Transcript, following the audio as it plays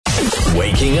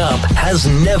Waking up has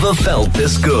never felt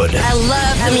this good. I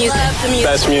love the music.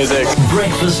 Best music.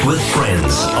 Breakfast with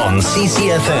Friends on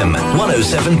CCFM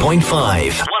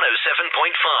 107.5.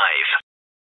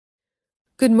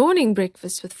 Good morning,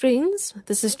 Breakfast with Friends.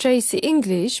 This is Tracy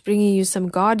English bringing you some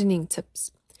gardening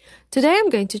tips. Today I'm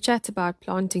going to chat about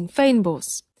planting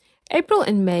fynbos. April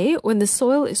and May, when the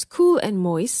soil is cool and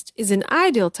moist, is an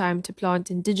ideal time to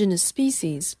plant indigenous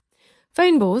species.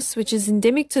 Fynbos, which is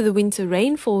endemic to the winter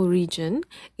rainfall region,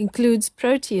 includes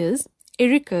proteas,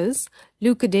 ericas,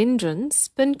 leucadendrons,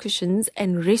 pincushions,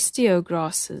 and restio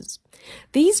grasses.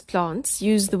 These plants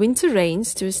use the winter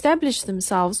rains to establish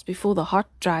themselves before the hot,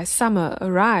 dry summer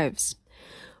arrives.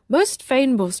 Most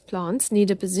fynbos plants need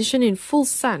a position in full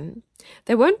sun.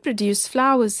 They won't produce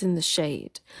flowers in the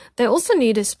shade. They also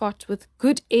need a spot with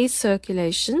good air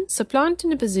circulation, so plant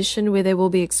in a position where they will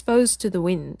be exposed to the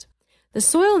wind. The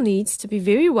soil needs to be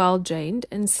very well drained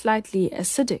and slightly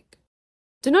acidic.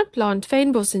 Do not plant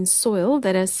fynbos in soil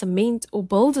that has cement or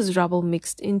builder's rubble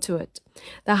mixed into it.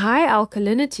 The high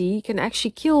alkalinity can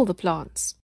actually kill the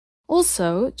plants.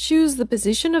 Also, choose the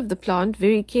position of the plant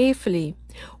very carefully.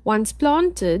 Once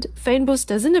planted, fynbos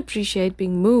doesn't appreciate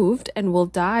being moved and will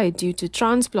die due to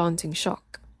transplanting shock.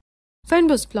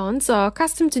 Fynbos plants are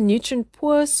accustomed to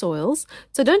nutrient-poor soils,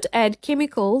 so don't add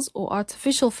chemicals or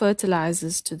artificial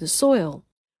fertilizers to the soil.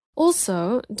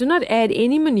 Also, do not add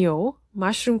any manure,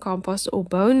 mushroom compost, or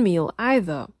bone meal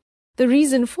either. The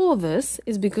reason for this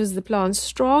is because the plants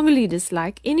strongly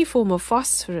dislike any form of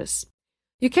phosphorus.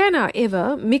 You can,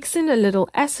 however, mix in a little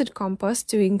acid compost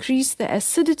to increase the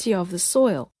acidity of the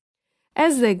soil.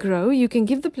 As they grow, you can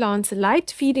give the plants a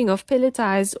light feeding of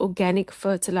pelletized organic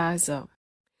fertilizer.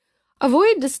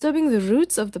 Avoid disturbing the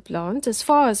roots of the plant as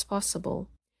far as possible.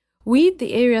 Weed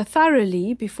the area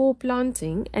thoroughly before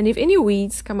planting, and if any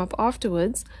weeds come up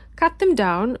afterwards, cut them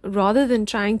down rather than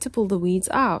trying to pull the weeds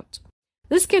out.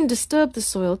 This can disturb the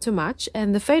soil too much,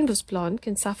 and the fynbos plant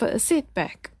can suffer a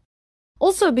setback.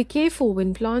 Also, be careful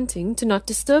when planting to not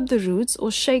disturb the roots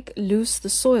or shake loose the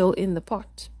soil in the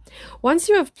pot. Once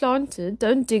you have planted,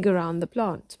 don't dig around the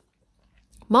plant.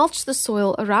 Mulch the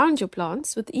soil around your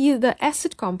plants with either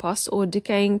acid compost or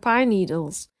decaying pine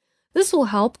needles. This will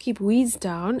help keep weeds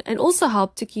down and also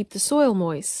help to keep the soil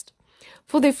moist.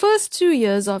 For their first 2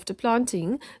 years after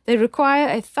planting, they require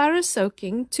a thorough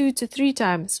soaking 2 to 3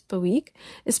 times per week,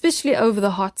 especially over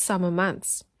the hot summer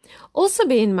months. Also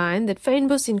bear in mind that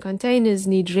fynbos in containers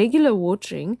need regular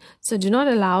watering, so do not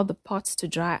allow the pots to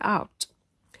dry out.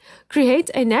 Create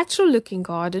a natural-looking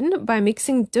garden by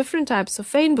mixing different types of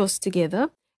fynbos together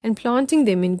and planting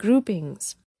them in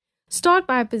groupings. Start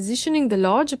by positioning the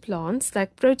larger plants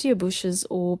like protea bushes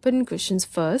or pincushions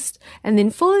first, and then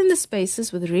fill in the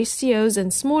spaces with restios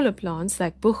and smaller plants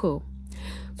like buchu.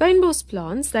 Fynbos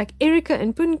plants like erica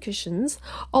and pincushions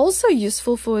are also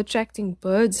useful for attracting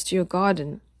birds to your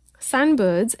garden.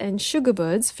 Sunbirds and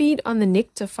sugarbirds feed on the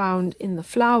nectar found in the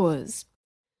flowers.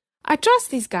 I trust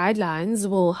these guidelines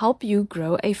will help you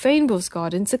grow a fynbos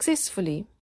garden successfully.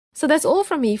 So that's all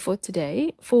from me for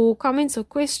today. For comments or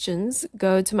questions,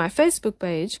 go to my Facebook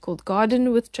page called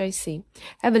Garden with Tracy.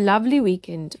 Have a lovely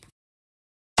weekend.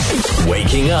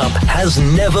 Waking up has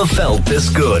never felt this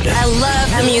good. I love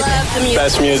the music.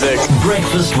 Best music.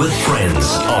 Breakfast with Friends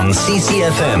on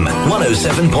CCFM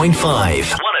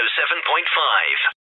 107.5.